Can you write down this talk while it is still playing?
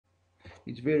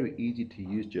It's very easy to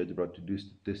use GeoGebra to do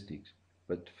statistics,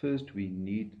 but first we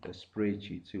need a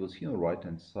spreadsheet. So you'll see on the right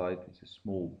hand side there's a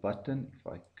small button.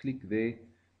 If I click there,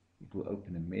 it will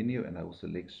open a menu and I will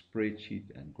select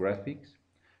spreadsheet and graphics.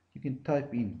 You can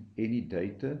type in any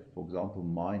data. For example,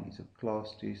 mine is a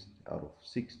class test out of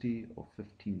 60 or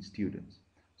 15 students.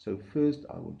 So first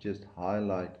I will just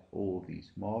highlight all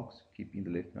these marks, keeping the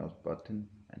left mouse button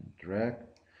and drag.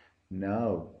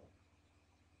 Now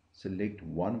select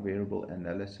one variable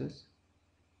analysis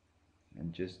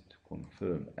and just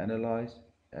confirm analyze,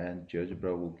 and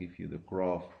GeoGebra will give you the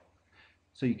graph.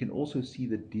 So you can also see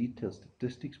the detailed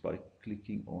statistics by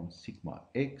clicking on sigma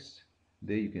x.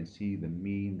 There you can see the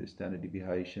mean, the standard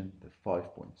deviation, the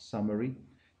 5-point summary.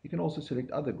 You can also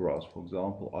select other graphs. For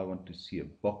example, I want to see a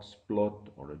box plot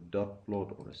or a dot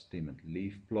plot or a stem and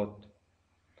leaf plot.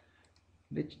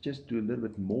 Let's just do a little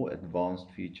bit more advanced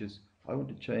features. I want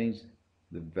to change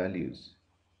the values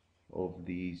of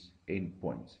these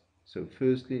endpoints. So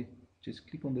firstly, just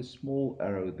click on the small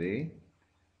arrow there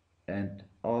and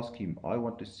ask him, I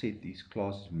want to set these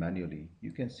classes manually.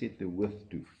 You can set the width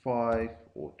to 5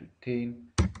 or to 10,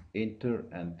 enter,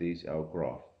 and there's our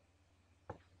graph.